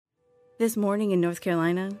This morning in North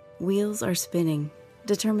Carolina, wheels are spinning.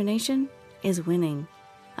 Determination is winning.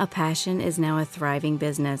 A passion is now a thriving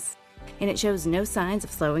business, and it shows no signs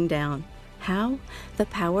of slowing down. How? The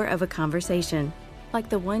power of a conversation, like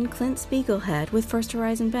the one Clint Spiegel had with First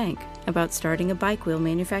Horizon Bank about starting a bike wheel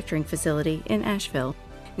manufacturing facility in Asheville.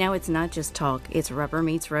 Now it's not just talk, it's rubber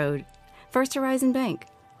meets road. First Horizon Bank.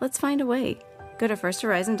 Let's find a way. Go to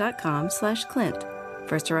firsthorizon.com/Clint.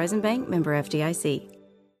 First Horizon Bank, member FDIC.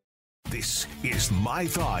 This is My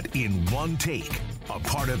Thought in One Take, a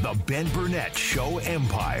part of the Ben Burnett Show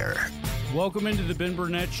empire. Welcome into the Ben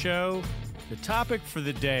Burnett Show. The topic for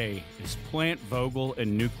the day is plant Votgle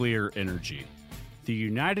and nuclear energy. The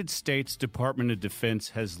United States Department of Defense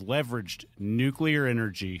has leveraged nuclear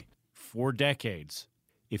energy for decades.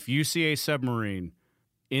 If you see a submarine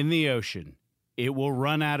in the ocean, it will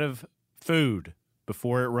run out of food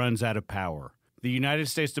before it runs out of power. The United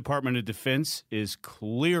States Department of Defense is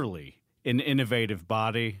clearly an innovative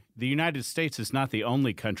body. The United States is not the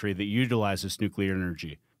only country that utilizes nuclear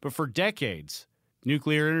energy. But for decades,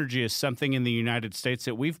 nuclear energy is something in the United States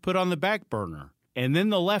that we've put on the back burner. And then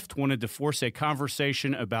the left wanted to force a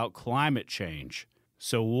conversation about climate change.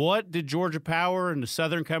 So what did Georgia Power and the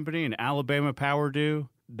Southern Company and Alabama Power do?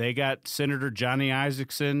 They got Senator Johnny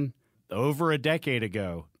Isakson over a decade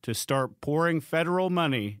ago to start pouring federal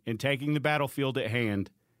money and taking the battlefield at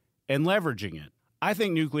hand and leveraging it. I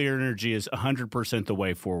think nuclear energy is 100% the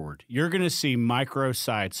way forward. You're going to see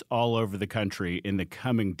microsites all over the country in the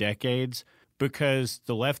coming decades because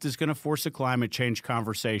the left is going to force a climate change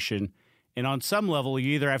conversation. And on some level,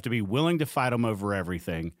 you either have to be willing to fight them over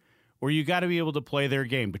everything or you got to be able to play their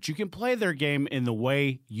game. But you can play their game in the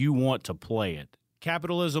way you want to play it.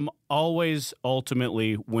 Capitalism always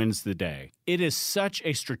ultimately wins the day. It is such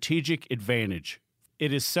a strategic advantage.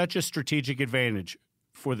 It is such a strategic advantage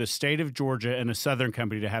for the state of Georgia and a Southern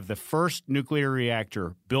Company to have the first nuclear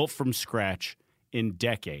reactor built from scratch in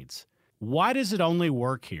decades. Why does it only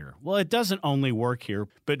work here? Well, it doesn't only work here,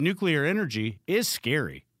 but nuclear energy is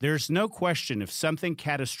scary. There's no question if something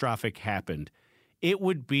catastrophic happened, it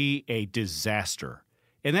would be a disaster.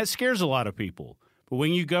 And that scares a lot of people. But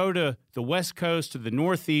when you go to the West Coast, to the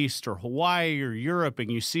Northeast, or Hawaii, or Europe,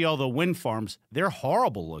 and you see all the wind farms, they're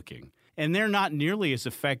horrible looking. And they're not nearly as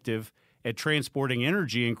effective at transporting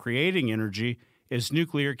energy and creating energy as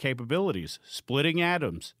nuclear capabilities. Splitting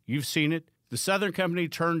atoms. You've seen it. The Southern Company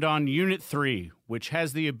turned on Unit 3, which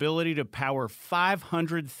has the ability to power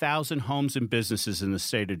 500,000 homes and businesses in the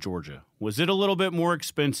state of Georgia. Was it a little bit more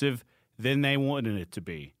expensive than they wanted it to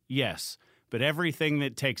be? Yes. But everything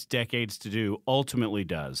that takes decades to do ultimately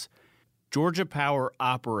does. Georgia Power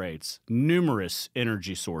operates numerous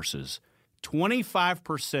energy sources.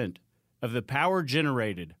 25% of the power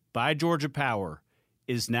generated by Georgia Power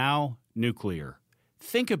is now nuclear.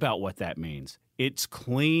 Think about what that means. It's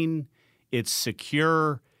clean, it's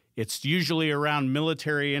secure, it's usually around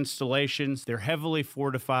military installations. They're heavily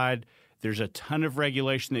fortified. There's a ton of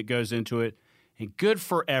regulation that goes into it. And good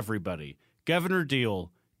for everybody. Governor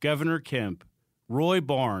Deal, Governor Kemp, Roy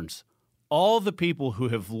Barnes, all the people who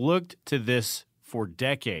have looked to this for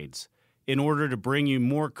decades in order to bring you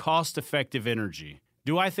more cost-effective energy.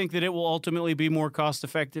 Do I think that it will ultimately be more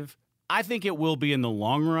cost-effective? I think it will be in the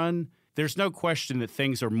long run. There's no question that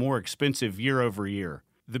things are more expensive year over year.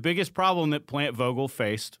 The biggest problem that Plant Vogtle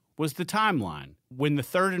faced was the timeline. When the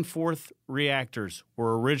third and fourth reactors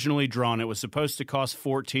were originally drawn, it was supposed to cost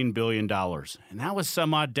 $14 billion, and that was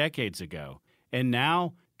some odd decades ago. And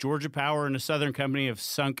now, Georgia Power and the Southern Company have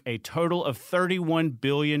sunk a total of $31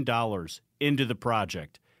 billion into the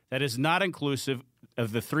project. That is not inclusive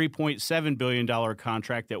of the $3.7 billion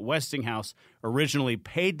contract that Westinghouse originally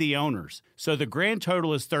paid the owners. So the grand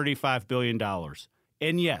total is $35 billion.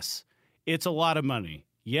 And yes, it's a lot of money.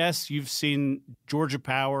 Yes, you've seen Georgia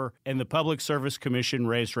Power and the Public Service Commission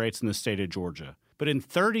raise rates in the state of Georgia. But in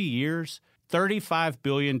 30 years, $35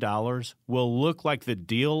 billion will look like the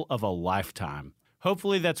deal of a lifetime.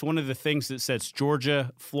 Hopefully that's one of the things that sets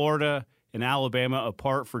Georgia, Florida, and Alabama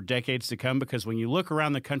apart for decades to come, because when you look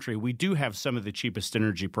around the country, we do have some of the cheapest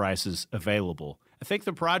energy prices available. I think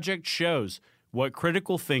the project shows what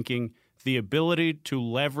critical thinking, the ability to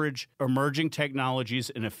leverage emerging technologies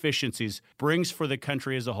and efficiencies brings for the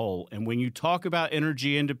country as a whole. And when you talk about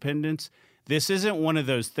energy independence, this isn't one of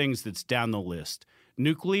those things that's down the list.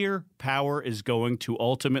 Nuclear power is going to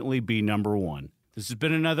ultimately be number one. This has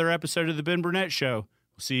been another episode of The Ben Burnett Show.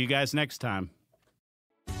 We'll see you guys next time.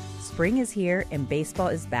 Spring is here and baseball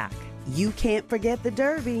is back. You can't forget the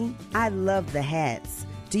Derby. I love the hats.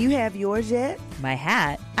 Do you have yours yet? My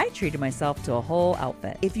hat? I treated myself to a whole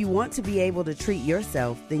outfit. If you want to be able to treat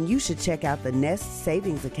yourself, then you should check out the Nest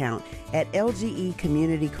Savings Account at LGE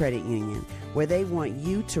Community Credit Union, where they want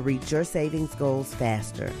you to reach your savings goals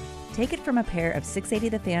faster. Take it from a pair of 680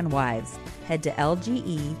 The Fan wives. Head to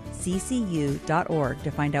lgeccu.org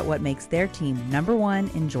to find out what makes their team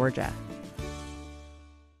 #1 in Georgia.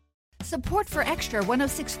 Support for Extra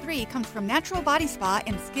 106.3 comes from Natural Body Spa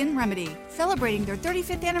and Skin Remedy, celebrating their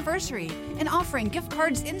 35th anniversary and offering gift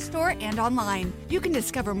cards in-store and online. You can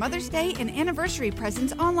discover Mother's Day and anniversary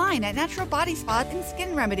presents online at Natural Body Spa and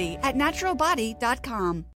Skin Remedy at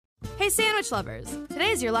naturalbody.com. Hey sandwich lovers,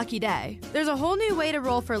 today's your lucky day. There's a whole new way to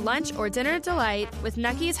roll for lunch or dinner delight with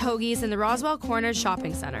Nucky's Hoagies in the Roswell Corners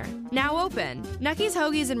Shopping Center. Now open. Nucky's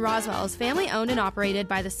Hoagies in Roswell is family owned and operated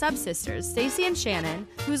by the Sub-Sisters, Stacy and Shannon,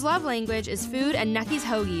 whose love language is food, and Nucky's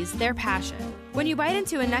Hoagies, their passion. When you bite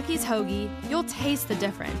into a Nucky's Hoagie, you'll taste the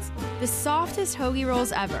difference. The softest hoagie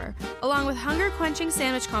rolls ever, along with hunger-quenching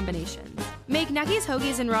sandwich combinations. Make Nucky's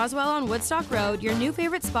Hoagies in Roswell on Woodstock Road your new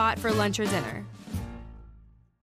favorite spot for lunch or dinner.